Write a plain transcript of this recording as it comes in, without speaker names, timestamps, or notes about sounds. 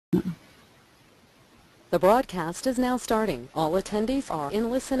The broadcast is now starting. All attendees are in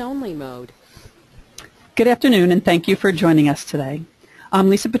listen-only mode. Good afternoon, and thank you for joining us today. I'm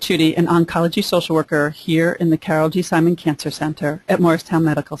Lisa Paciuti, an oncology social worker here in the Carol G. Simon Cancer Center at Morristown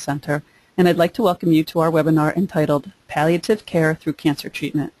Medical Center, and I'd like to welcome you to our webinar entitled Palliative Care Through Cancer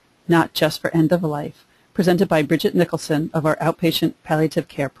Treatment, Not Just for End of Life, presented by Bridget Nicholson of our Outpatient Palliative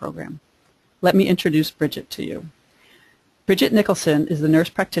Care Program. Let me introduce Bridget to you. Bridget Nicholson is the nurse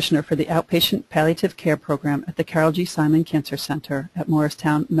practitioner for the Outpatient Palliative Care Program at the Carol G. Simon Cancer Center at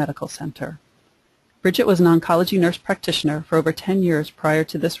Morristown Medical Center. Bridget was an oncology nurse practitioner for over 10 years prior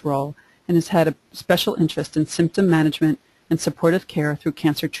to this role and has had a special interest in symptom management and supportive care through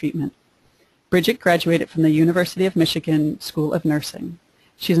cancer treatment. Bridget graduated from the University of Michigan School of Nursing.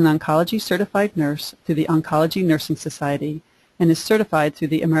 She's an oncology certified nurse through the Oncology Nursing Society and is certified through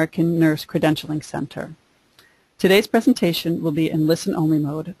the American Nurse Credentialing Center. Today's presentation will be in listen-only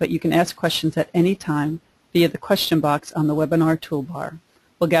mode, but you can ask questions at any time via the question box on the webinar toolbar.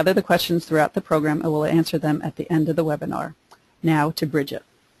 We'll gather the questions throughout the program and we'll answer them at the end of the webinar. Now to Bridget.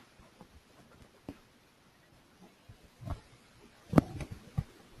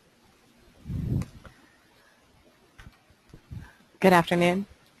 Good afternoon.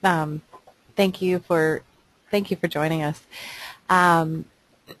 Thank you for joining us.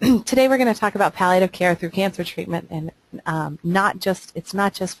 Today we're going to talk about palliative care through cancer treatment, and it's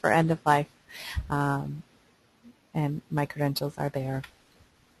not just for end of life. And my credentials are there.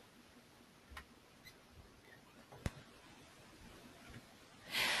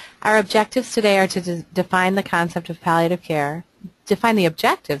 Our objectives today are to define the concept of palliative care, define the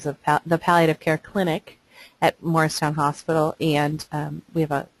objectives of the palliative care clinic at Morristown Hospital, and we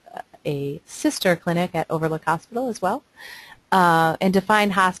have a sister clinic at Overlook Hospital as well, and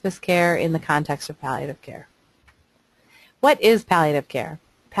define hospice care in the context of palliative care. What is palliative care?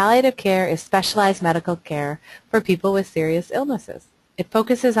 Palliative care is specialized medical care for people with serious illnesses. It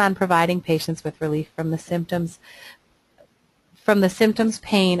focuses on providing patients with relief from the symptoms,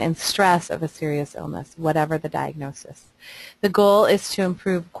 pain, and stress of a serious illness, whatever the diagnosis. The goal is to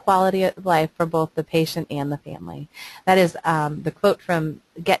improve quality of life for both the patient and the family. That is the quote from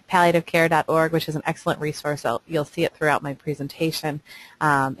getpalliativecare.org, which is an excellent resource. You'll see it throughout my presentation.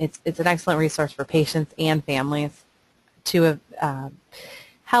 It's an excellent resource for patients and families to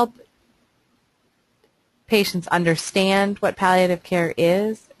help patients understand what palliative care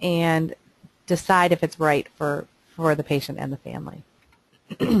is and decide if it's right for the patient and the family.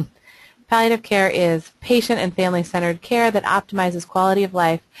 Palliative care is patient and family-centered care that optimizes quality of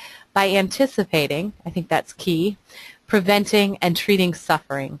life by anticipating, I think that's key, preventing and treating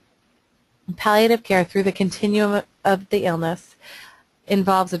suffering. Palliative care through the continuum of the illness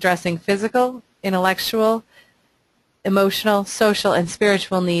involves addressing physical, intellectual, emotional, social, and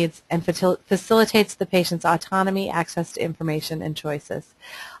spiritual needs, and facilitates the patient's autonomy, access to information, and choices.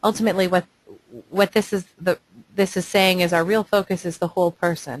 Ultimately, what this is saying is our real focus is the whole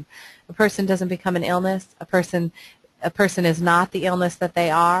person. A person doesn't become an illness. A person is not the illness that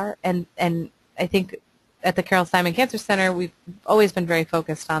they are. And I think at the Carol Simon Cancer Center we've always been very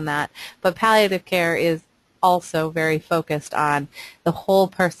focused on that. But palliative care is also very focused on the whole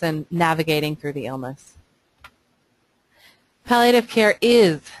person navigating through the illness. Palliative care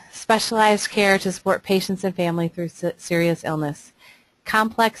is specialized care to support patients and family through serious illness,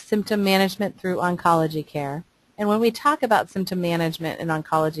 complex symptom management through oncology care. And when we talk about symptom management in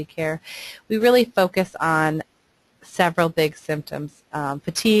oncology care, we really focus on several big symptoms: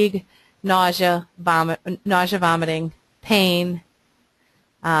 fatigue, nausea, vomiting, pain,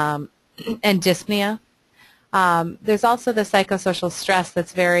 and dyspnea. There's also the psychosocial stress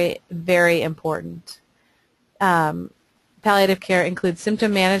that's very, very important. Palliative care includes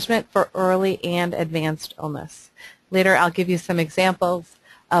symptom management for early and advanced illness. Later I'll give you some examples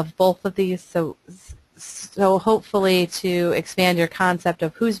of both of these, so hopefully to expand your concept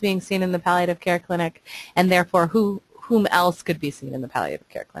of who's being seen in the palliative care clinic and therefore whom else could be seen in the palliative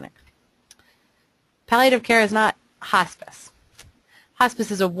care clinic. Palliative care is not hospice. Hospice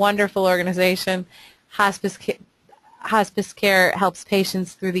is a wonderful organization. Hospice care helps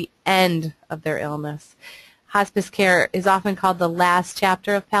patients through the end of their illness. Hospice care is often called the last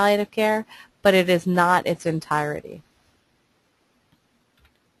chapter of palliative care, but it is not its entirety.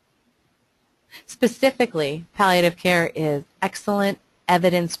 Specifically, palliative care is excellent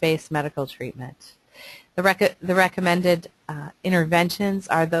evidence-based medical treatment. The recommended interventions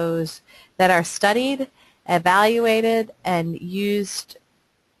are those that are studied, evaluated, and used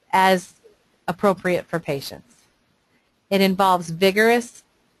as appropriate for patients. It involves vigorous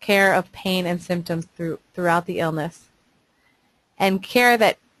care of pain and symptoms throughout the illness, and care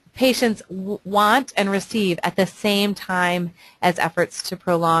that patients want and receive at the same time as efforts to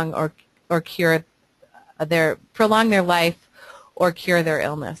prolong their life or cure their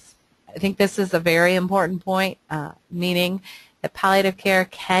illness. I think this is a very important point, meaning that palliative care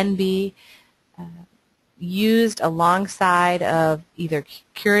can be used alongside of either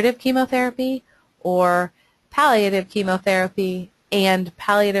curative chemotherapy or palliative chemotherapy and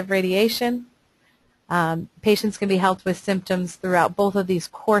palliative radiation. Patients can be helped with symptoms throughout both of these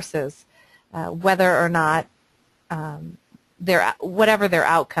courses, whether or not whatever their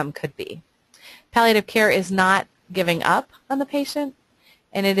outcome could be. Palliative care is not giving up on the patient,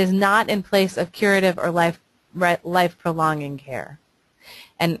 and it is not in place of curative or life-prolonging care.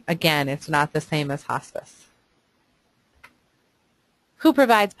 And again, it's not the same as hospice. Who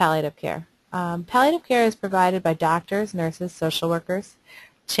provides palliative care? Palliative care is provided by doctors, nurses, social workers,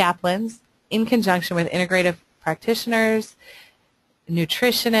 chaplains, in conjunction with integrative practitioners,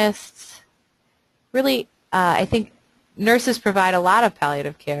 nutritionists. Really, I think nurses provide a lot of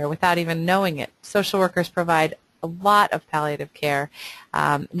palliative care without even knowing it. Social workers provide a lot of palliative care.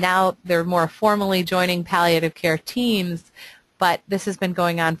 Now they're more formally joining palliative care teams, but this has been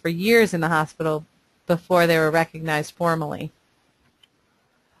going on for years in the hospital before they were recognized formally.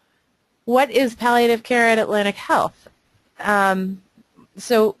 What is palliative care at Atlantic Health?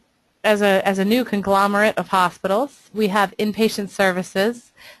 So as a new conglomerate of hospitals, we have inpatient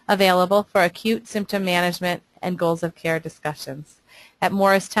services available for acute symptom management and goals of care discussions. At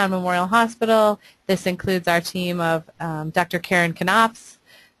Morristown Memorial Hospital, this includes our team of Dr. Karen Knops,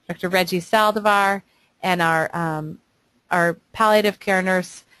 Dr. Reggie Saldivar, and our palliative care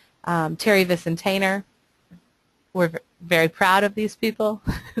nurse, Terry Vicentainer. We're very proud of these people.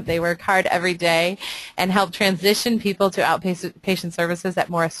 They work hard every day and help transition people to outpatient services at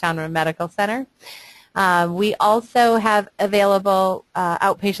Morristown Medical Center. We also have available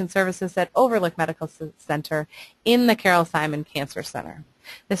outpatient services at Overlook Medical Center in the Carol Simon Cancer Center.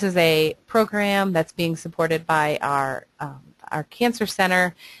 This is a program that's being supported by our cancer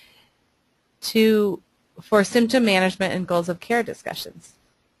center for symptom management and goals of care discussions.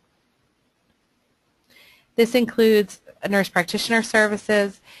 This includes nurse practitioner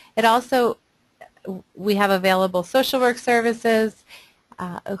services. It also, we have available social work services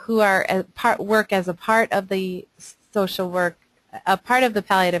who are work as a part of the social work, a part of the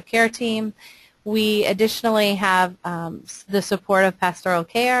palliative care team. We additionally have the support of pastoral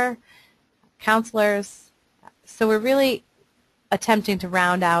care, counselors. So we're really attempting to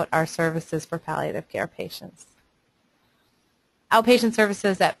round out our services for palliative care patients. Outpatient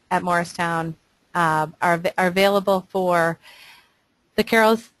services at Morristown are available for the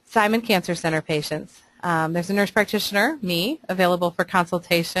Carol Simon Cancer Center patients. There's a nurse practitioner, me, available for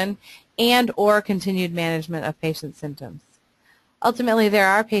consultation and or continued management of patient symptoms. Ultimately, there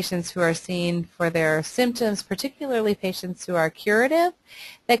are patients who are seen for their symptoms, particularly patients who are curative,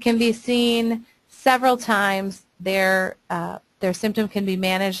 that can be seen several times. Their symptom can be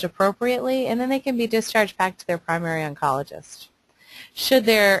managed appropriately, and then they can be discharged back to their primary oncologist. Should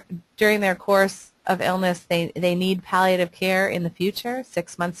during their course of illness they need palliative care in the future,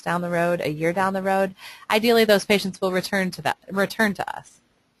 6 months down the road, a year down the road, ideally those patients will return to us.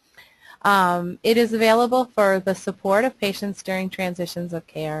 It is available for the support of patients during transitions of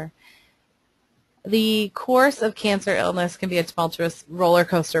care. The course of cancer illness can be a tumultuous roller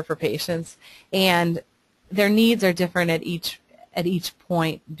coaster for patients, and their needs are different at each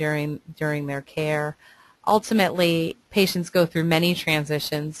point during their care. Ultimately, patients go through many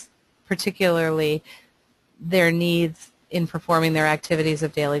transitions, particularly their needs in performing their activities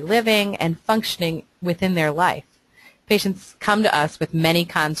of daily living and functioning within their life. Patients come to us with many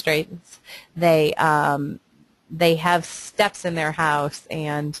constraints. They have steps in their house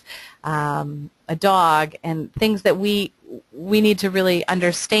and a dog and things that we need to really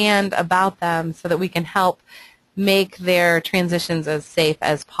understand about them so that we can help make their transitions as safe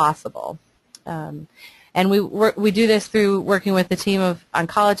as possible. And we do this through working with a team of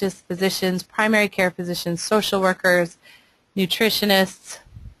oncologists, physicians, primary care physicians, social workers, nutritionists,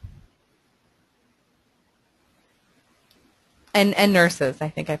 and nurses. I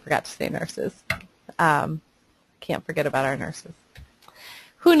think I forgot to say nurses. Can't forget about our nurses.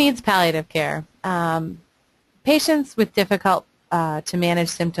 Who needs palliative care? Patients with difficult to manage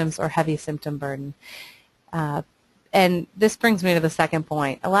symptoms or heavy symptom burden. And this brings me to the second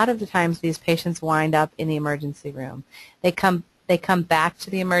point. A lot of the times these patients wind up in the emergency room. They come back to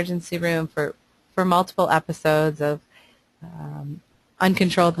the emergency room for multiple episodes of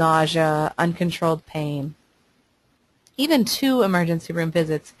uncontrolled nausea, uncontrolled pain. Even 2 emergency room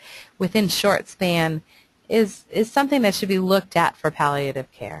visits within short span is something that should be looked at for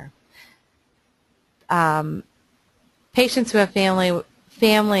palliative care. Patients who have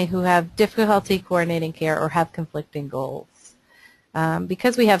family who have difficulty coordinating care or have conflicting goals.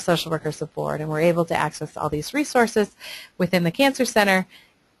 Because we have social worker support and we're able to access all these resources within the Cancer Center,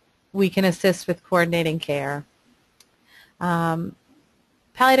 we can assist with coordinating care.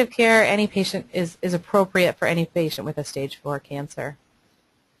 Palliative care, any patient is appropriate for any patient with a stage 4 cancer.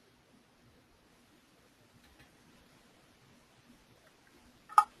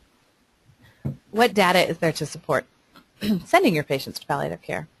 What data is there to support sending your patients to palliative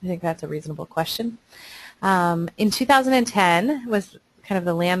care? I think that's a reasonable question. In 2010 was kind of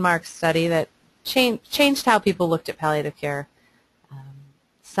the landmark study that changed how people looked at palliative care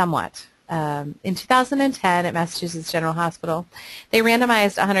somewhat. In 2010 at Massachusetts General Hospital, they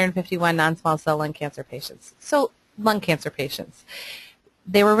randomized 151 non-small cell lung cancer patients. So lung cancer patients.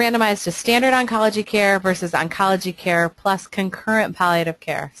 They were randomized to standard oncology care versus oncology care plus concurrent palliative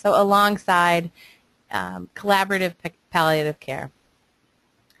care. So alongside collaborative palliative care.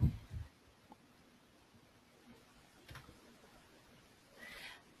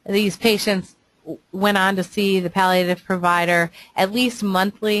 These patients went on to see the palliative provider at least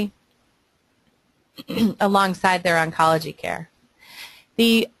monthly alongside their oncology care.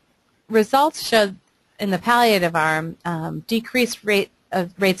 The results showed in the palliative arm decreased rates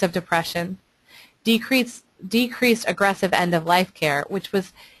of depression, decreased aggressive end-of-life care, which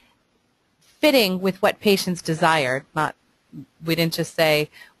was fitting with what patients desired. We didn't just say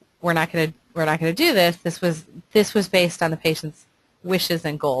we're not going to do this. This was based on the patient's wishes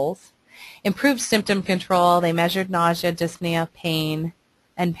and goals. Improved symptom control. They measured nausea, dyspnea, pain,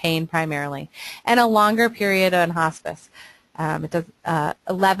 and pain primarily, and a longer period on hospice. It does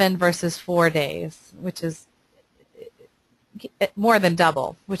 11 versus 4 days, which is more than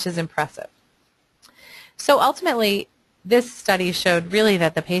double, which is impressive. So ultimately, this study showed really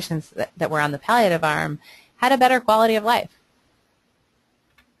that the patients that were on the palliative arm had a better quality of life.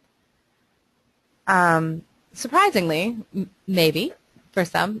 Surprisingly, maybe for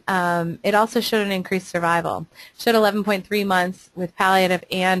some, it also showed an increased survival. Showed 11.3 months with palliative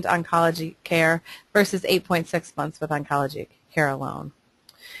and oncology care versus 8.6 months with oncology care alone.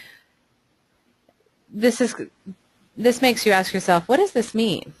 This makes you ask yourself, what does this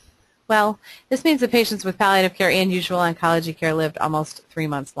mean? Well, this means that patients with palliative care and usual oncology care lived almost 3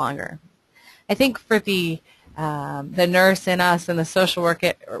 months longer. I think for the nurse in us and the social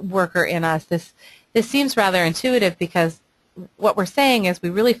worker in us, this seems rather intuitive, because what we're saying is we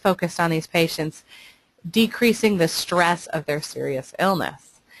really focused on these patients decreasing the stress of their serious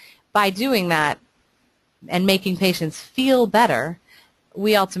illness. By doing that and making patients feel better,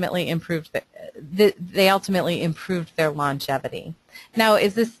 we ultimately improved they ultimately improved their longevity. Now,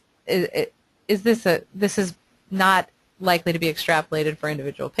 this is not likely to be extrapolated for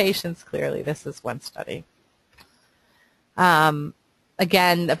individual patients. Clearly, this is one study. Again,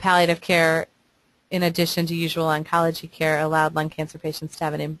 the palliative care, in addition to usual oncology care, allowed lung cancer patients to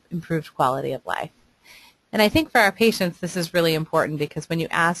have an improved quality of life. And I think for our patients, this is really important, because when you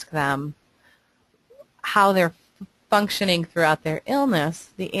ask them how they're functioning throughout their illness,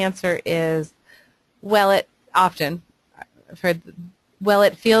 the answer is, well, it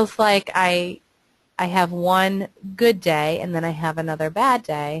feels like I have one good day and then I have another bad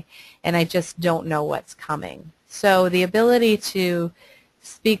day, and I just don't know what's coming. So the ability to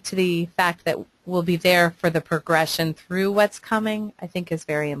speak to the fact that we'll be there for the progression through what's coming, I think, is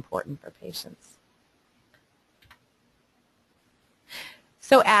very important for patients.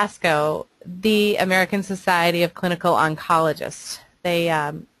 So ASCO, the American Society of Clinical Oncologists, they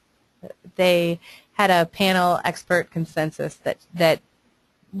had a panel expert consensus that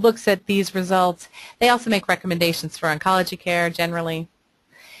looks at these results. They also make recommendations for oncology care generally.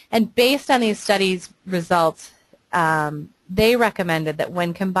 And based on these studies' results, they recommended that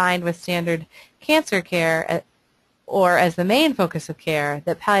when combined with standard cancer care, or as the main focus of care,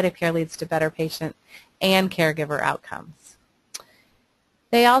 that palliative care leads to better patient and caregiver outcomes.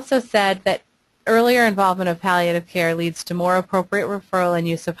 They also said that earlier involvement of palliative care leads to more appropriate referral and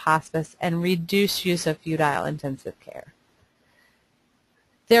use of hospice and reduced use of futile intensive care.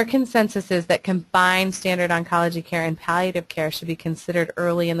 Their consensus is that combined standard oncology care and palliative care should be considered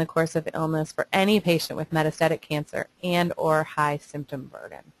early in the course of illness for any patient with metastatic cancer and or high symptom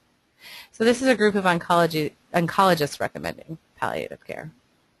burden. So this is a group of oncologists recommending palliative care.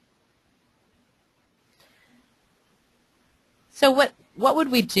 So what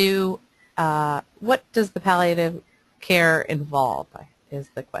would we do? What does the palliative care involve, is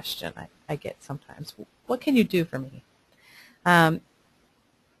the question I get sometimes. What can you do for me?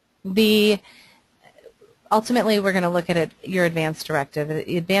 ultimately, we're going to look at your advance directive.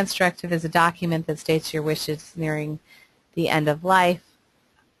 The advance directive is a document that states your wishes nearing the end of life.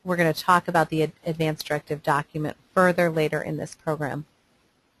 We're going to talk about the advance directive document further later in this program.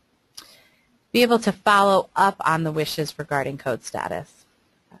 Be able to follow up on the wishes regarding code status.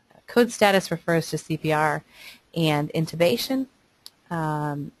 Code status refers to CPR and intubation,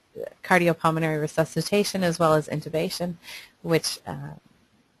 cardiopulmonary resuscitation, as well as intubation, which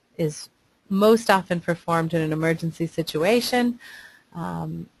is most often performed in an emergency situation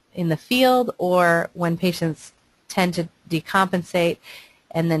in the field, or when patients tend to decompensate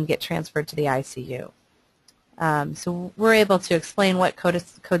and then get transferred to the ICU. So we're able to explain what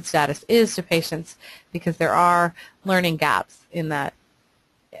code status is to patients because there are learning gaps in that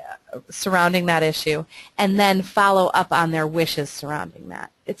surrounding that issue, and then follow up on their wishes surrounding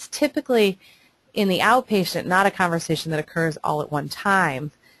that. It's typically in the outpatient not a conversation that occurs all at one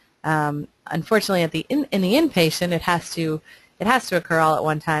time. Unfortunately, in the inpatient, it has to occur all at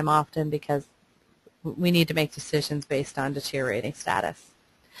one time often because we need to make decisions based on deteriorating status.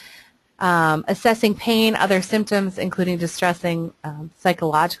 Assessing pain, other symptoms, including distressing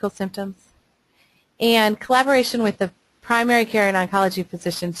psychological symptoms, and collaboration with the primary care and oncology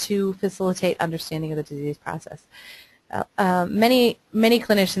physician to facilitate understanding of the disease process. Many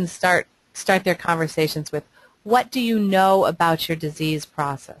clinicians start their conversations with, what do you know about your disease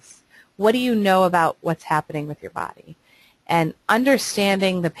process? What do you know about what's happening with your body? And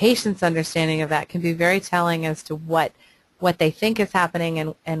understanding, the patient's understanding of that can be very telling as to what they think is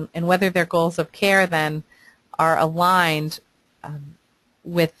happening and whether their goals of care then are aligned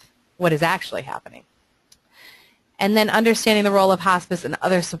with what is actually happening. And then understanding the role of hospice and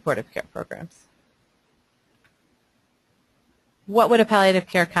other supportive care programs. What would a palliative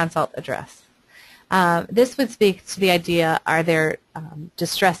care consult address? This would speak to the idea, are there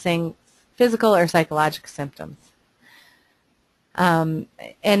distressing physical or psychological symptoms? And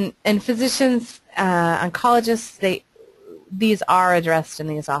physicians, oncologists, these are addressed in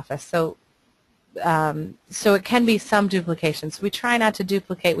these offices. So it can be some duplications. We try not to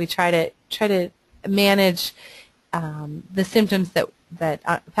duplicate. We try to manage the symptoms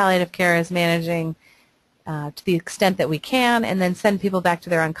that palliative care is managing to the extent that we can, and then send people back to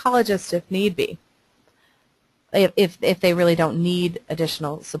their oncologist if need be, if they really don't need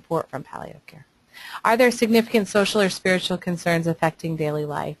additional support from palliative care. Are there significant social or spiritual concerns affecting daily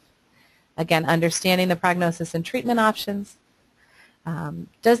life? Again, understanding the prognosis and treatment options.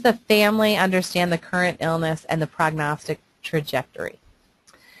 Does the family understand the current illness and the prognostic trajectory?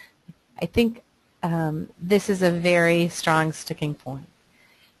 I think this is a very strong sticking point.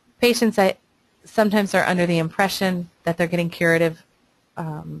 Patients sometimes are under the impression that they're getting curative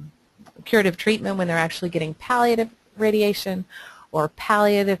treatment when they're actually getting palliative radiation or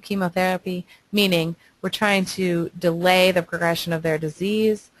palliative chemotherapy, meaning we're trying to delay the progression of their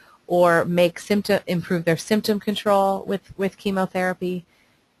disease or improve their symptom control with chemotherapy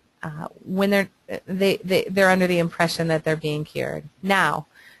when they're under the impression that they're being cured. Now,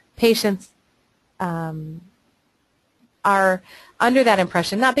 patients are under that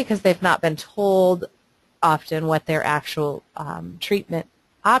impression, not because they've not been told often what their actual treatment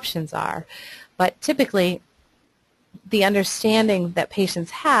options are, but typically the understanding that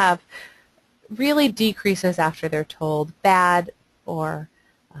patients have really decreases after they're told bad or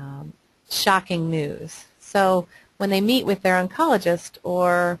shocking news. So when they meet with their oncologist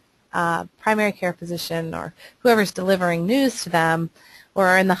or primary care physician or whoever's delivering news to them or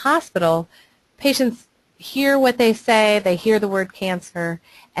are in the hospital, patients hear what they say, they hear the word cancer,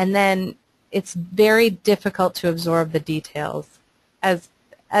 and then it's very difficult to absorb the details.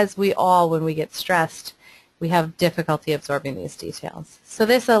 As we all, when we get stressed, we have difficulty absorbing these details. So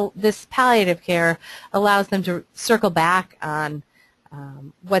this palliative care allows them to circle back on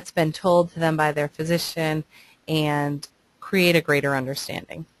what's been told to them by their physician and create a greater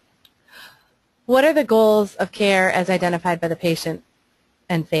understanding. What are the goals of care as identified by the patient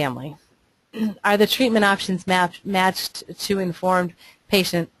and family? Are the treatment options matched to informed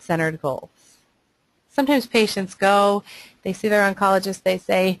patient-centered goals? Sometimes patients go, they see their oncologist, they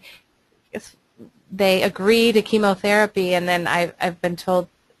say, they agree to chemotherapy, and then I've been told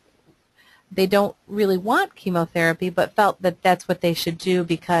they don't really want chemotherapy but felt that that's what they should do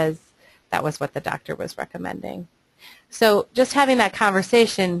because that was what the doctor was recommending. So just having that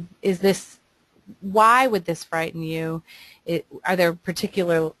conversation, why would this frighten you? Are there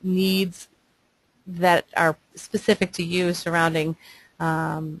particular needs that are specific to you surrounding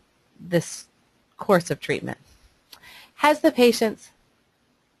this course of treatment? Has the patient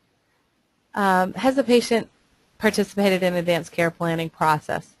participated in advanced care planning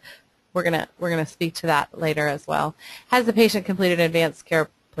process we're gonna speak to that later as well. Has the patient completed an advanced care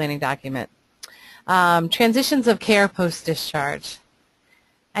planning document? Transitions of care post-discharge.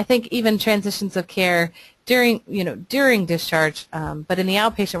 I think even transitions of care during discharge, but in the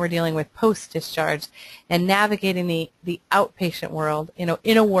outpatient we're dealing with post-discharge and navigating the outpatient world,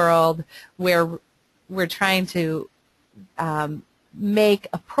 in a world where we're trying to make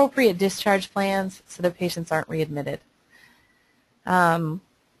appropriate discharge plans so that patients aren't readmitted.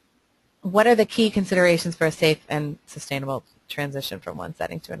 What are the key considerations for a safe and sustainable transition from one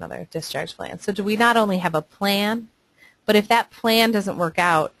setting to another discharge plan? So do we not only have a plan, but if that plan doesn't work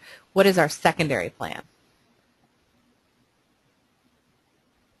out, what is our secondary plan?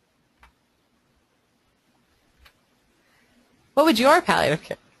 What would your palliative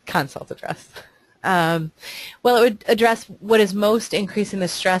care consult address? Well, it would address what is most increasing the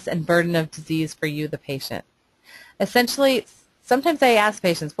stress and burden of disease for you, the patient. Essentially, sometimes I ask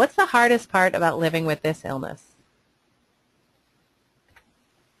patients, what's the hardest part about living with this illness?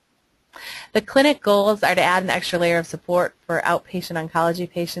 The clinic goals are to add an extra layer of support for outpatient oncology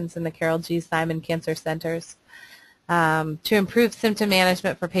patients in the Carol G. Simon Cancer Centers, to improve symptom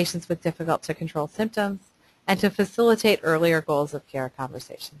management for patients with difficult to control symptoms, and to facilitate earlier goals of care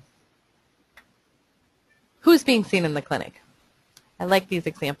conversations. Who's being seen in the clinic? I like these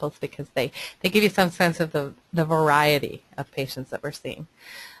examples because they give you some sense of the variety of patients that we're seeing.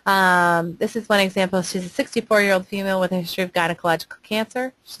 This is one example. She's a 64-year-old female with a history of gynecological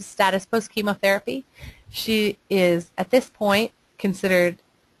cancer. She's status post-chemotherapy. She is, at this point, considered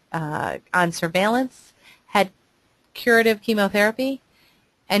on surveillance, had curative chemotherapy,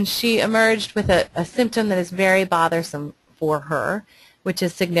 and she emerged with a symptom that is very bothersome for her, which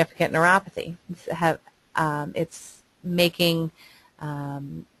is significant neuropathy. It's making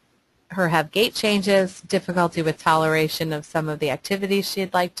her have gait changes, difficulty with toleration of some of the activities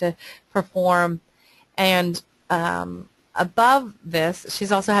she'd like to perform, and above this,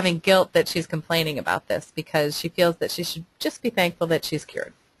 she's also having guilt that she's complaining about this because she feels that she should just be thankful that she's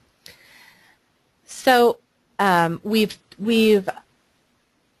cured. So we've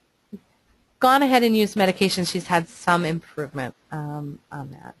gone ahead and used medication. She's had some improvement on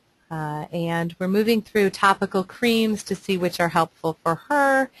that. And we're moving through topical creams to see which are helpful for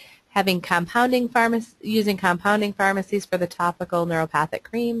her, using compounding pharmacies for the topical neuropathic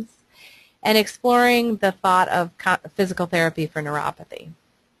creams, and exploring the thought of physical therapy for neuropathy.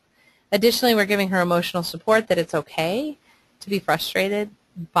 Additionally, we're giving her emotional support that it's okay to be frustrated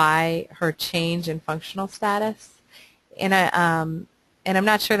by her change in functional status. And I'm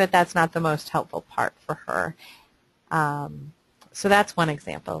not sure that that's not the most helpful part for her. So that's one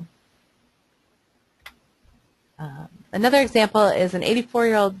example. Another example is an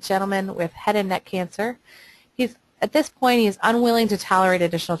 84-year-old gentleman with head and neck cancer. At this point, he is unwilling to tolerate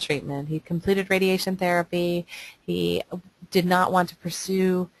additional treatment. He completed radiation therapy. He did not want to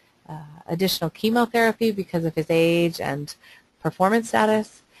pursue additional chemotherapy because of his age and performance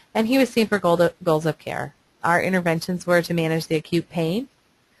status, and he was seen for goals of care. Our interventions were to manage the acute pain.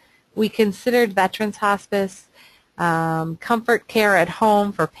 We considered veterans hospice, comfort care at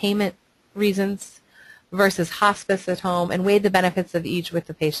home for payment reasons versus hospice at home, and weighed the benefits of each with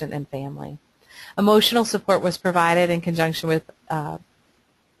the patient and family. Emotional support was provided in conjunction with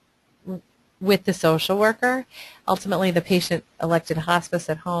the social worker. Ultimately, the patient elected hospice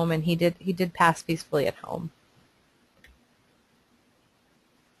at home, and he did pass peacefully at home.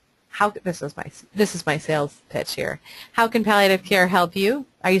 This is my sales pitch here. How can palliative care help you?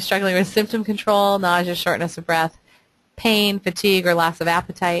 Are you struggling with symptom control, nausea, shortness of breath, pain, fatigue, or loss of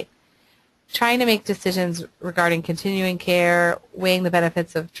appetite? Trying to make decisions regarding continuing care, weighing the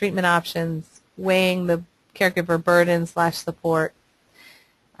benefits of treatment options, weighing the caregiver burden / support.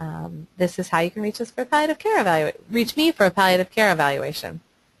 This is how you can reach us for palliative care evaluation. Reach me for a palliative care evaluation.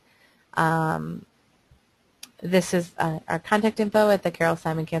 This is our contact info at the Carol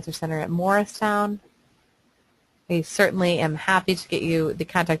Simon Cancer Center at Morristown. I certainly am happy to get you the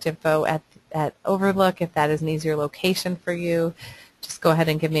contact info at Overlook if that is an easier location for you. Just go ahead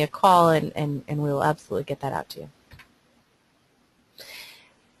and give me a call, and we will absolutely get that out to you.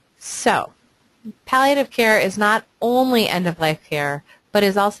 So, palliative care is not only end-of-life care, but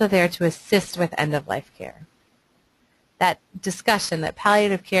is also there to assist with end-of-life care. That discussion that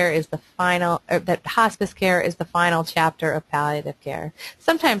palliative care is the final, or that hospice care is the final chapter of palliative care.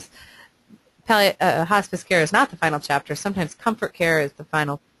 Sometimes hospice care is not the final chapter. Sometimes comfort care is the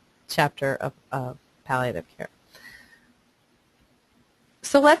final chapter of palliative care.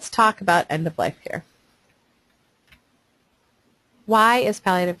 So let's talk about end-of-life care. Why is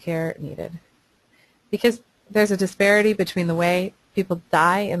palliative care needed? Because there's a disparity between the way people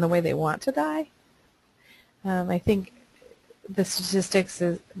die in the way they want to die. I think the statistics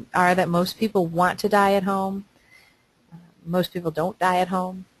are that most people want to die at home. Most people don't die at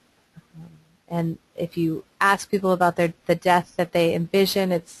home. And if you ask people about the death that they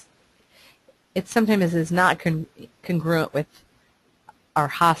envision, it sometimes is not congruent with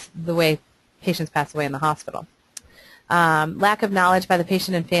the way patients pass away in the hospital. Lack of knowledge by the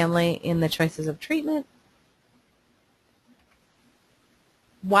patient and family in the choices of treatment.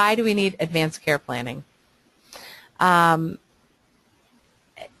 Why do we need advanced care planning?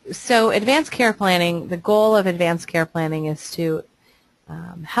 So advanced care planning, the goal of advanced care planning is to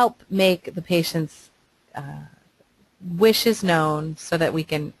help make the patient's wishes known so that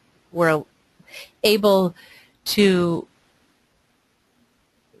we're able to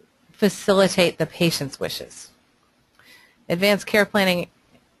facilitate the patient's wishes. Advanced care planning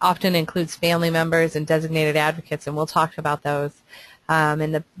often includes family members and designated advocates, and we'll talk about those.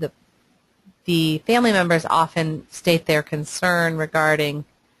 And the family members often state their concern regarding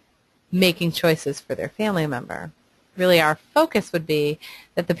making choices for their family member. Really, our focus would be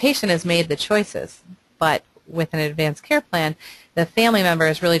that the patient has made the choices, but with an advanced care plan, the family member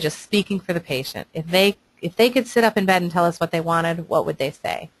is really just speaking for the patient. If they could sit up in bed and tell us what they wanted, what would they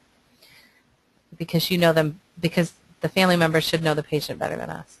say? Because you know them, because the family members should know the patient better than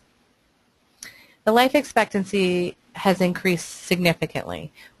us. The life expectancy has increased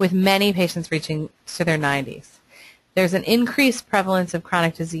significantly, with many patients reaching to their 90s. There's an increased prevalence of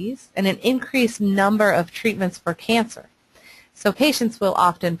chronic disease and an increased number of treatments for cancer. So patients will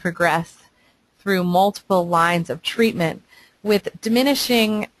often progress through multiple lines of treatment with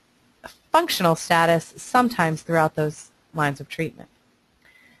diminishing functional status sometimes throughout those lines of treatment.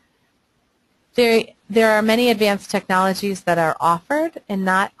 There are many advanced technologies that are offered, and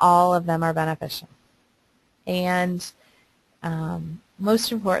not all of them are beneficial. And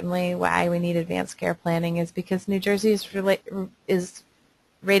most importantly, why we need advanced care planning is because New Jersey is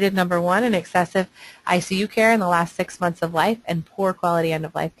rated #1 in excessive ICU care in the last 6 months of life and poor quality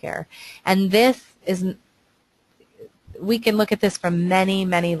end-of-life care. And we can look at this from many,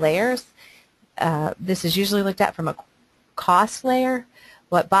 many layers. This is usually looked at from a cost layer.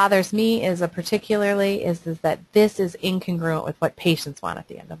 What bothers me is that this is incongruent with what patients want at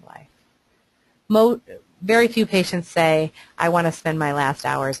the end of life. Very few patients say, I want to spend my last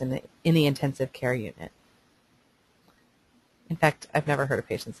hours in the intensive care unit. In fact, I've never heard a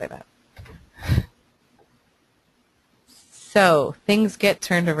patient say that. So things get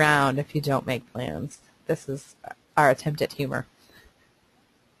turned around if you don't make plans. This is our attempt at humor.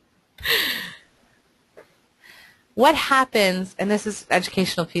 What happens, and this is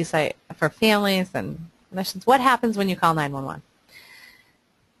educational piece for families and clinicians, what happens when you call 911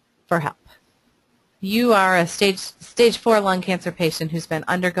 for help? You are a stage 4 lung cancer patient who's been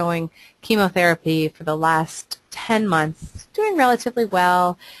undergoing chemotherapy for the last 10 months, doing relatively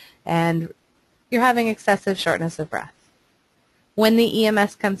well, and you're having excessive shortness of breath. When the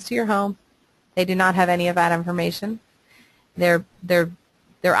EMS comes to your home, they do not have any of that information. They're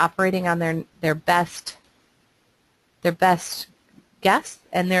operating on their best guess,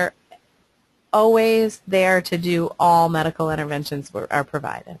 and they're always there to do all medical interventions are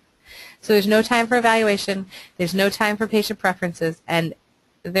provided. So there's no time for evaluation, there's no time for patient preferences, and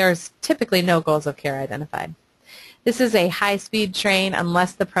there's typically no goals of care identified. This is a high-speed train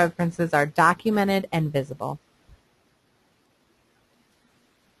unless the preferences are documented and visible.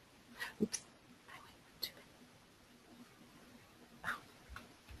 Oops.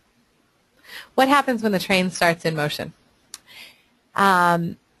 What happens when the train starts in motion?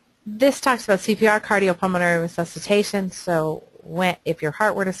 This talks about CPR, cardiopulmonary resuscitation. So if your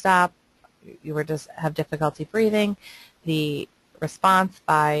heart were to stop, you were to have difficulty breathing, the response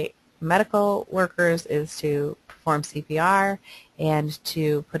by medical workers is to perform CPR and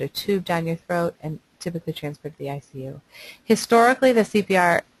to put a tube down your throat and typically transfer to the ICU. Historically, the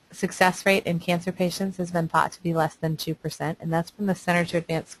CPR success rate in cancer patients has been thought to be less than 2%, and that's from the Center to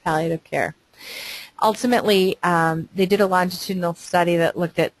Advance Palliative Care. Ultimately, they did a longitudinal study that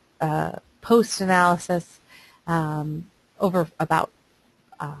looked at post-analysis over about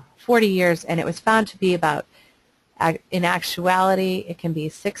 40 years, and it was found to be about, in actuality, it can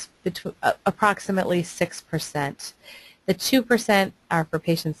be approximately 6%. The 2% are for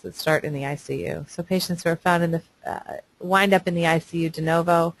patients that start in the ICU. So patients who are found wind up in the ICU de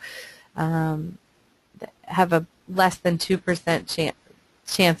novo have a less than 2%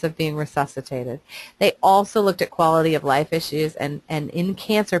 chance of being resuscitated. They also looked at quality of life issues, and in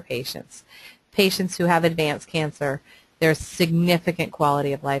cancer patients who have advanced cancer, there's significant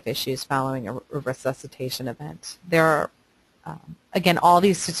quality of life issues following a resuscitation event. There are again, all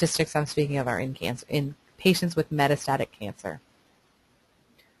these statistics I'm speaking of are in patients with metastatic cancer.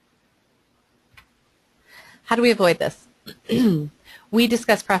 How do we avoid this? We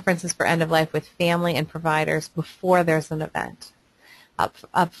discuss preferences for end of life with family and providers before there's an event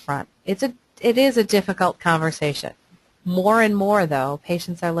up front. It is a difficult conversation. More and more, though,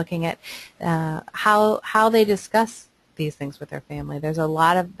 patients are looking at how they discuss these things with their family. There's been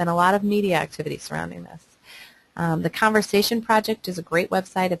a lot of media activity surrounding this. The Conversation Project is a great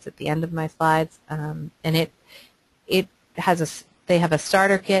website. It's at the end of my slides, and they have a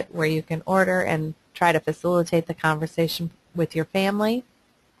starter kit where you can order and try to facilitate the conversation with your family.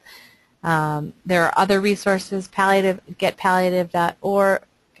 There are other resources. GetPalliative.org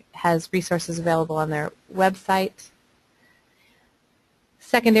has resources available on their website.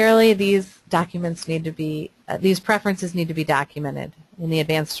 Secondarily, these preferences need to be documented in the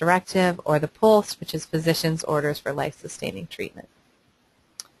Advance Directive or the PULSE, which is Physician's Orders for Life-Sustaining Treatment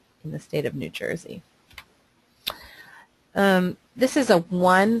in the state of New Jersey. This is a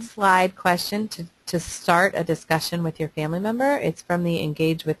one-slide question to start a discussion with your family member. It's from the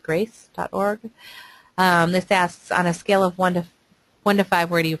engagewithgrace.org. This asks, on a scale of 1 to 5,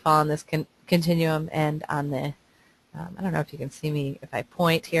 where do you fall on this continuum? And on the, I don't know if you can see me if I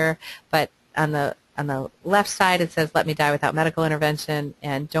point here, but on the left side it says, let me die without medical intervention,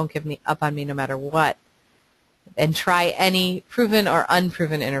 and don't give up on me no matter what, and try any proven or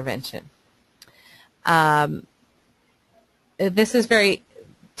unproven intervention. This is very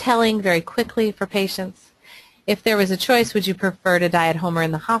telling very quickly for patients. If there was a choice, would you prefer to die at home or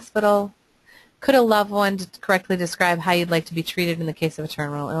in the hospital? Could a loved one correctly describe how you'd like to be treated in the case of a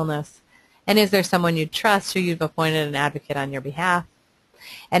terminal illness? And is there someone you trust who you've appointed an advocate on your behalf?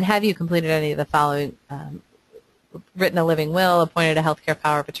 And have you completed any of the following, written a living will, appointed a healthcare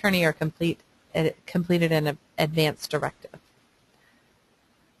power of attorney, or completed an advance directive?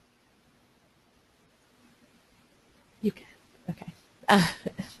 You can. Okay.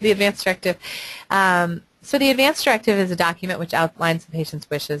 The advance directive. So the advance directive is a document which outlines the patient's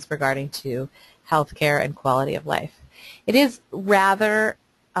wishes regarding to health care and quality of life. It is rather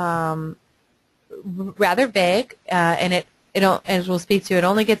vague, and as we'll speak to, it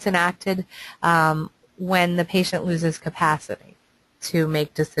only gets enacted when the patient loses capacity to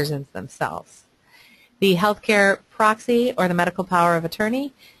make decisions themselves. The healthcare proxy, or the medical power of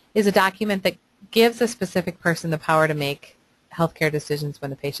attorney, is a document that gives a specific person the power to make healthcare decisions when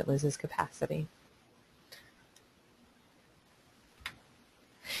the patient loses capacity.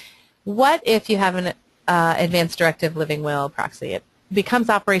 What if you have an advance directive living will proxy? It becomes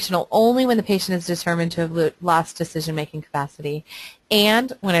operational only when the patient is determined to have lost decision-making capacity,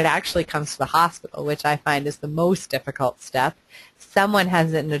 and when it actually comes to the hospital, which I find is the most difficult step. Someone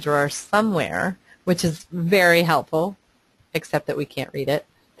has it in a drawer somewhere, which is very helpful, except that we can't read it.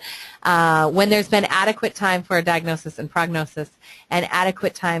 When there's been adequate time for a diagnosis and prognosis, and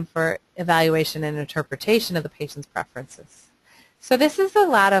adequate time for evaluation and interpretation of the patient's preferences. So this is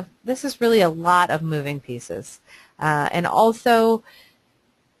really a lot of moving pieces. And also,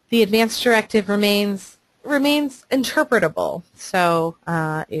 the advance directive remains interpretable. So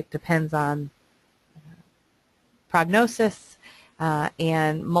it depends on prognosis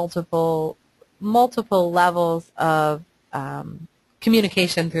and multiple levels of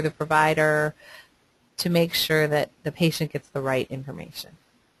communication through the provider to make sure that the patient gets the right information.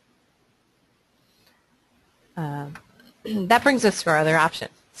 That brings us to our other option.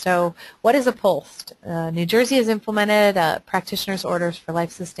 So what is a PULSE? New Jersey has implemented practitioner's orders for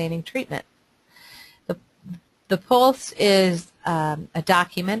life-sustaining treatment. The PULSE is a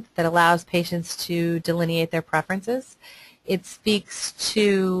document that allows patients to delineate their preferences. It speaks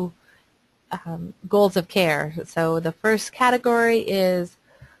to goals of care. So the first category is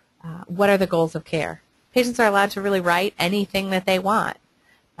what are the goals of care? Patients are allowed to really write anything that they want.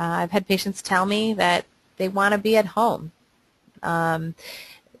 I've had patients tell me that they want to be at home.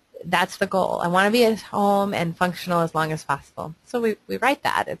 That's the goal. I want to be at home and functional as long as possible. So we write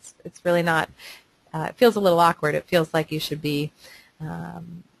that. It's really not, it feels a little awkward. It feels like you should be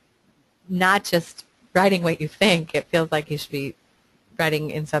not just writing what you think. It feels like you should be writing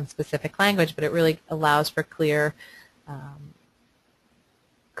in some specific language, but it really allows for clear and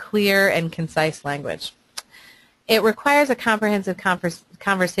concise language. It requires a comprehensive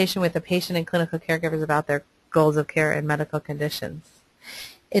conversation with the patient and clinical caregivers about their goals of care and medical conditions.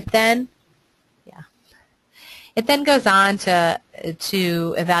 It then goes on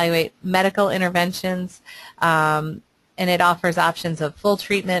to evaluate medical interventions, and it offers options of full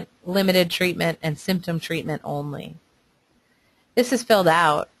treatment, limited treatment, and symptom treatment only. This is filled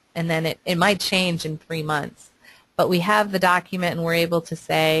out, and then it might change in 3 months, but we have the document and we're able to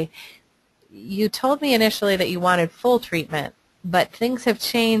say, you told me initially that you wanted full treatment, but things have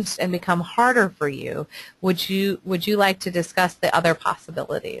changed and become harder for you. Would you like to discuss the other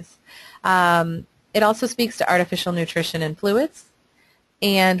possibilities? It also speaks to artificial nutrition and fluids,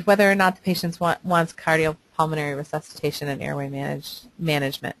 and whether or not the patient wants cardiopulmonary resuscitation and airway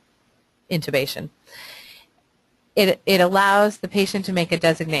management, intubation. It allows the patient to make a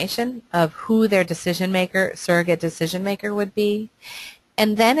designation of who their surrogate decision maker would be,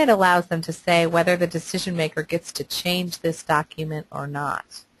 and then it allows them to say whether the decision maker gets to change this document or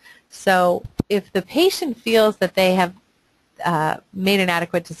not. So if the patient feels that they have made an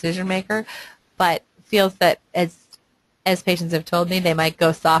adequate decision maker, but feels that, as patients have told me, they might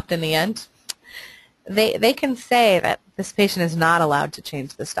go soft in the end, they can say that this patient is not allowed to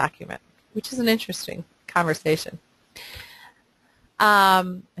change this document, which is an interesting conversation.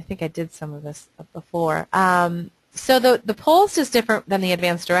 I think I did some of this before. So the POLST is different than the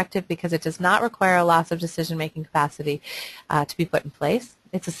advanced directive because it does not require a loss of decision-making capacity to be put in place.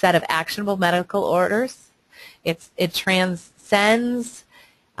 It's a set of actionable medical orders. It transcends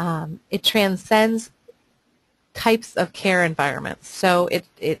types of care environments. So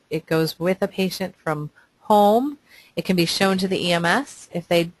it goes with a patient from home. It can be shown to the EMS. If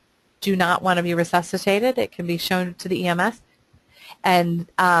they do not want to be resuscitated, it can be shown to the EMS. And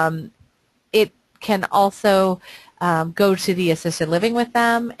it can also go to the assisted living with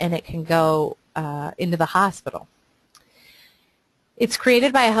them, and it can go into the hospital. It's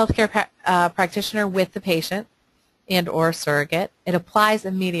created by a healthcare practitioner with the patient and or surrogate. It applies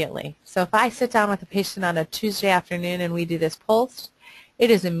immediately. So if I sit down with a patient on a Tuesday afternoon and we do this POLST,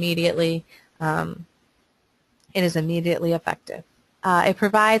 it is immediately effective. It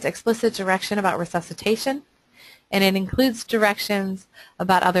provides explicit direction about resuscitation, and it includes directions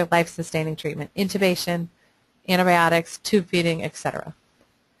about other life-sustaining treatment, intubation, antibiotics, tube feeding, etc.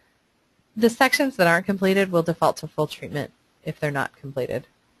 The sections that aren't completed will default to full treatment if they're not completed.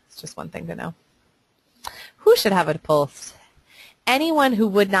 It's just one thing to know. Who should have a POLST? Anyone who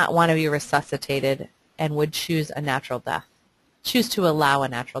would not want to be resuscitated and would choose a natural death, choose to allow a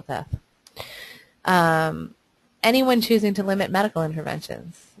natural death. Anyone choosing to limit medical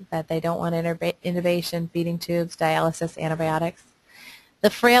interventions, that they don't want intubation, feeding tubes, dialysis, antibiotics.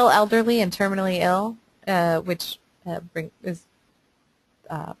 The frail, elderly, and terminally ill, which is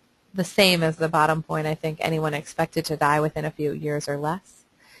the same as the bottom point, I think, anyone expected to die within a few years or less,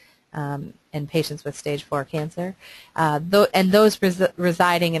 and patients with stage 4 cancer, and those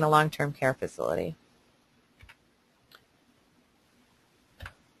residing in a long-term care facility.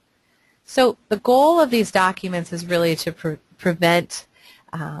 So the goal of these documents is really to prevent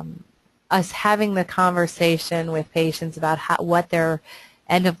us having the conversation with patients about what their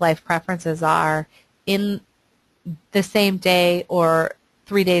end-of-life preferences are in the same day or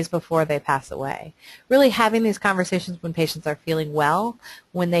 3 days before they pass away. Really having these conversations when patients are feeling well,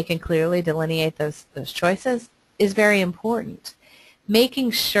 when they can clearly delineate those choices, is very important.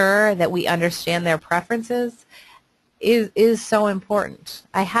 Making sure that we understand their preferences is so important.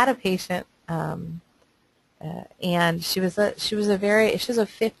 I had a patient, and she was a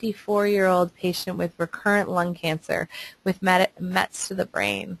 54-year-old patient with recurrent lung cancer with mets to the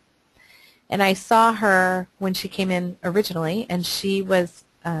brain. And I saw her when she came in originally, and she was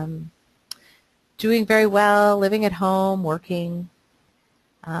doing very well, living at home, working,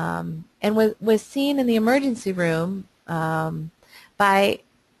 and was seen in the emergency room by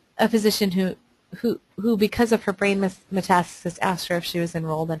a physician who, because of her brain metastasis, asked her if she was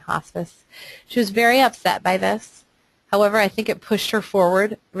enrolled in hospice. She was very upset by this. However, I think it pushed her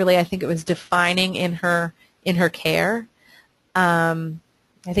forward. Really, I think it was defining in her care.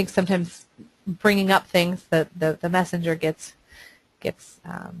 I think sometimes bringing up things, the messenger gets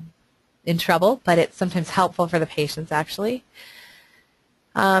in trouble, but it's sometimes helpful for the patients, actually.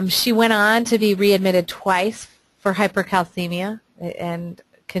 She went on to be readmitted twice for hypercalcemia and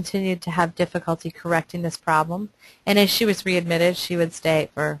continued to have difficulty correcting this problem. And as she was readmitted, she would stay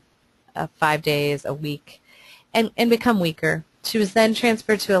for 5 days, a week, and become weaker. She was then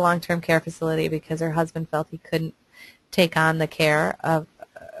transferred to a long-term care facility because her husband felt he couldn't take on the care of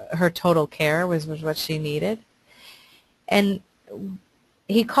her total care was what she needed. And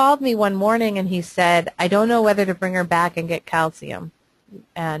he called me one morning and he said, I don't know whether to bring her back and get calcium.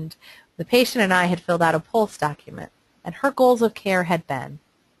 And the patient and I had filled out a POLST document, and her goals of care had been,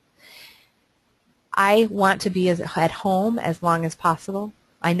 I want to be at home as long as possible.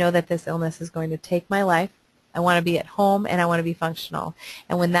 I know that this illness is going to take my life. I want to be at home and I want to be functional.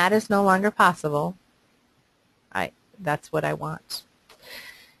 And when that is no longer possible, that's what I want.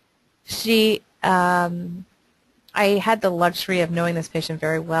 She I had the luxury of knowing this patient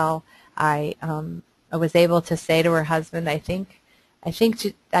very well. I was able to say to her husband, I think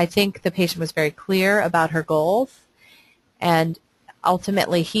the patient was very clear about her goals, and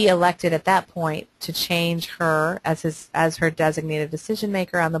ultimately he elected at that point to change her as her designated decision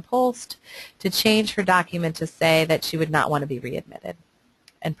maker on the post, to change her document to say that she would not want to be readmitted,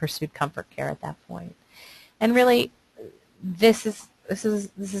 and pursued comfort care at that point. And really, this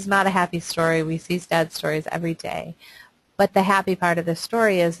is not a happy story. We see sad stories every day, but the happy part of this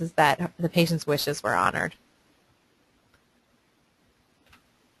story is that the patient's wishes were honored.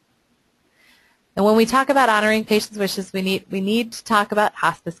 And when we talk about honoring patients' wishes, we need to talk about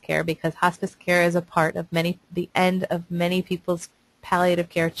hospice care, because hospice care is a part of the end of many people's palliative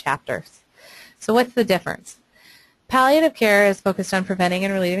care chapters. So what's the difference? Palliative care is focused on preventing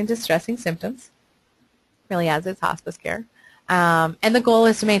and relieving distressing symptoms, really as is hospice care. And the goal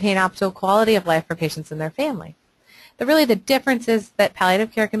is to maintain optimal quality of life for patients and their family. The difference is that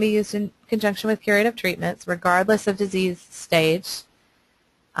palliative care can be used in conjunction with curative treatments, regardless of disease stage,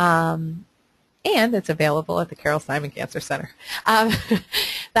 and it's available at the Carol Simon Cancer Center.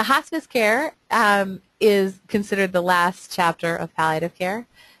 The hospice care is considered the last chapter of palliative care.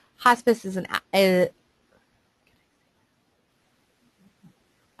 Hospice is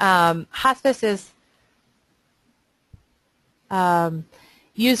hospice is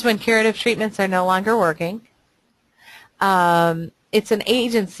used when curative treatments are no longer working. It's an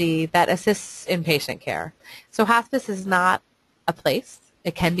agency that assists in patient care. So hospice is not a place.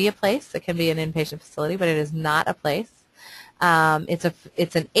 It can be a place. It can be an inpatient facility, but it is not a place.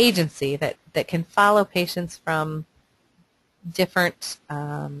 It's an agency that can follow patients from different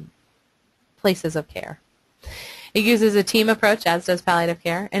places of care. It uses a team approach, as does palliative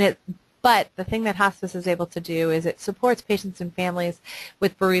care, but the thing that hospice is able to do is it supports patients and families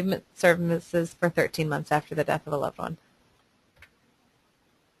with bereavement services for 13 months after the death of a loved one.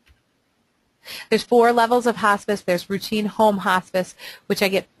 There's 4 levels of hospice. There's routine home hospice, which I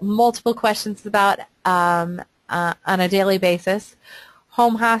get multiple questions about on a daily basis.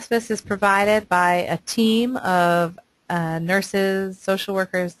 Home hospice is provided by a team of nurses, social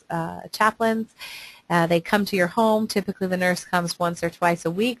workers, chaplains. They come to your home. Typically the nurse comes once or twice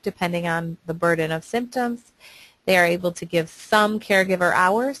a week, depending on the burden of symptoms. They are able to give some caregiver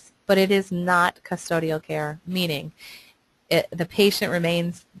hours, but it is not custodial care, meaning the patient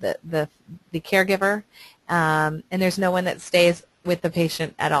remains the caregiver, and there's no one that stays with the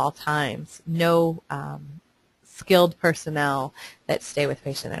patient at all times. No skilled personnel that stay with the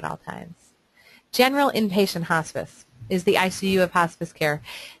patient at all times. General inpatient hospice is the ICU of hospice care.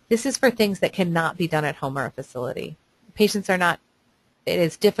 This is for things that cannot be done at home or a facility. Patients are not, it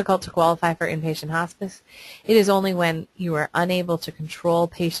is difficult to qualify for inpatient hospice. It is only when you are unable to control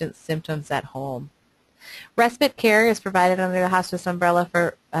patients' symptoms at home. Respite care is provided under the hospice umbrella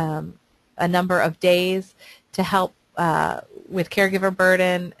for a number of days to help with caregiver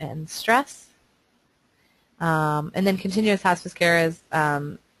burden and stress. And then continuous hospice care is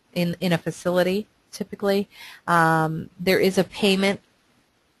in a facility, typically. There is a payment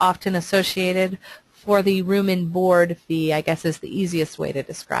often associated for the room and board fee, I guess is the easiest way to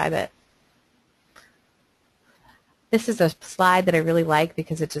describe it. This is a slide that I really like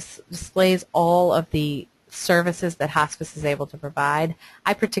because it just displays all of the services that hospice is able to provide.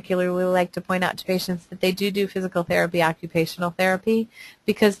 I particularly like to point out to patients that they do physical therapy, occupational therapy,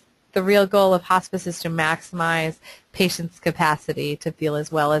 because the real goal of hospice is to maximize patients' capacity to feel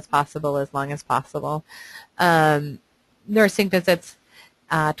as well as possible as long as possible. Nursing visits,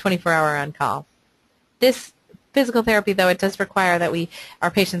 24-hour on-call. This physical therapy, though, it does require that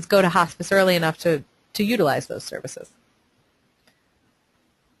our patients go to hospice early enough to utilize those services.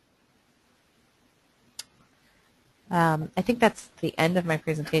 I think that's the end of my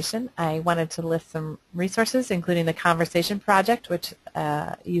presentation. I wanted to list some resources, including the Conversation Project, which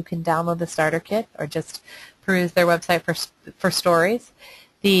you can download the starter kit or just peruse their website for stories.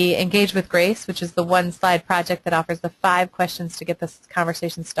 The Engage with Grace, which is the one-slide project that offers the 5 questions to get this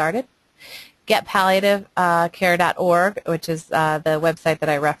conversation started. GetPalliativeCare.org, which is the website that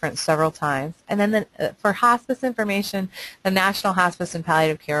I referenced several times. And then for hospice information, the National Hospice and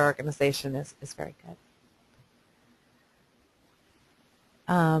Palliative Care Organization is very good.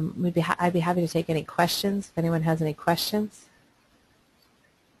 I'd be happy to take any questions if anyone has any questions.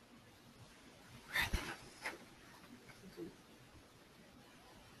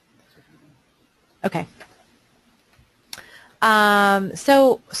 Okay.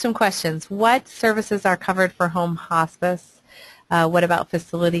 So some questions. What services are covered for home hospice? What about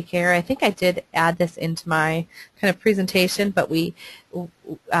facility care? I think I did add this into my kind of presentation, but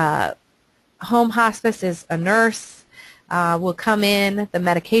Home hospice is a nurse will come in, the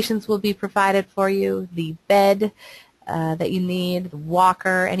medications will be provided for you, the bed that you need, the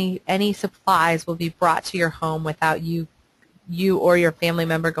walker, any supplies will be brought to your home without you or your family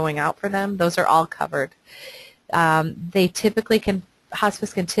member going out for them. Those are all covered.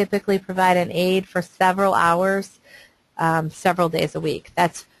 Hospice can typically provide an aid for several hours, several days a week.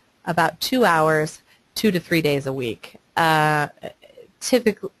 That's about 2 hours, 2 to 3 days a week.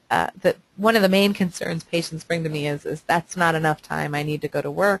 Typically, one of the main concerns patients bring to me is that's not enough time. I need to go to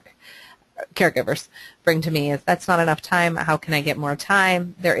work. Caregivers bring to me is that's not enough time. How can I get more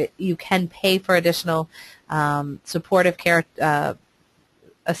time? You can pay for additional supportive care,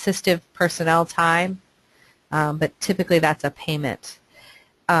 assistive personnel time, but typically that's a payment.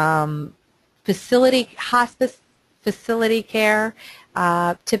 Hospice facility care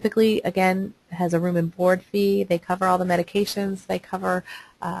typically, again, has a room and board fee. They cover all the medications. They cover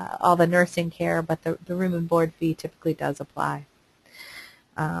all the nursing care, but the room and board fee typically does apply.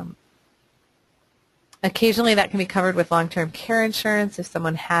 Occasionally that can be covered with long-term care insurance if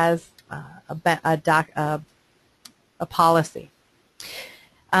someone has a policy.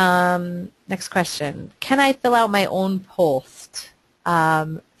 Next question. Can I fill out my own POLST?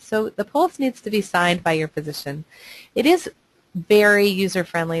 So the POLST needs to be signed by your physician. It is very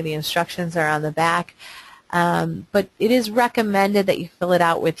user-friendly. The instructions are on the back, but it is recommended that you fill it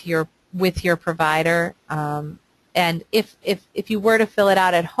out with your provider. And if you were to fill it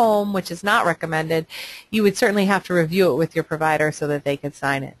out at home, which is not recommended, you would certainly have to review it with your provider so that they could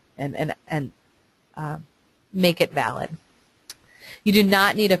sign it and make it valid. You do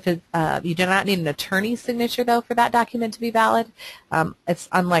not need an attorney's signature though for that document to be valid. It's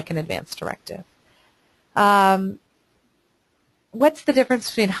unlike an advance directive. What's the difference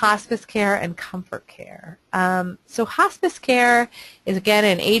between hospice care and comfort care? So hospice care is, again,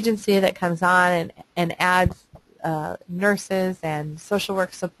 an agency that comes on and adds nurses and social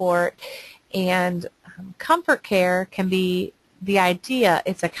work support, and comfort care can be the idea,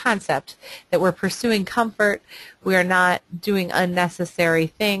 it's a concept that we're pursuing comfort, we're not doing unnecessary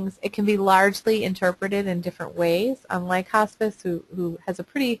things. It can be largely interpreted in different ways, unlike hospice, who has a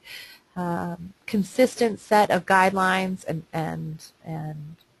pretty consistent set of guidelines and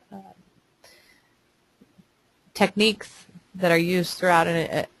techniques that are used throughout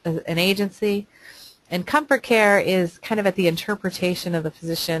an agency. And comfort care is kind of at the interpretation of the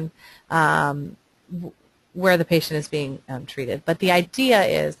physician where the patient is being treated. But the idea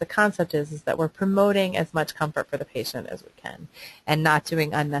is, the concept is that we're promoting as much comfort for the patient as we can and not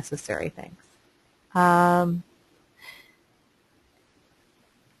doing unnecessary things.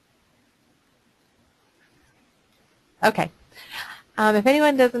 Okay. If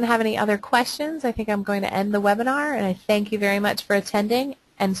anyone doesn't have any other questions, I think I'm going to end the webinar, and I thank you very much for attending.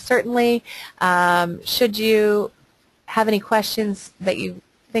 And certainly, should you have any questions that you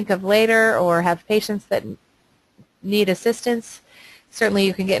think of later or have patients that need assistance, certainly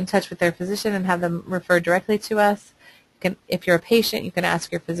you can get in touch with their physician and have them referred directly to us. If you're a patient, you can ask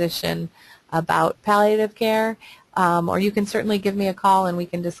your physician about palliative care, or you can certainly give me a call and we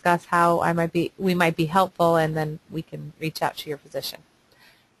can discuss how we might be helpful, and then we can reach out to your physician.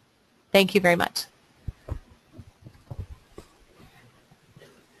 Thank you very much.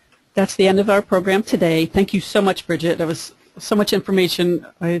 That's the end of our program today. Thank you so much, Bridget. That was so much information.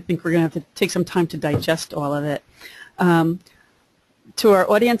 I think we're going to have to take some time to digest all of it. To our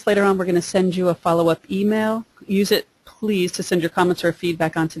audience later on, we're going to send you a follow-up email. Use it, please, to send your comments or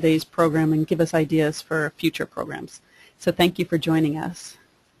feedback on today's program and give us ideas for future programs. So thank you for joining us.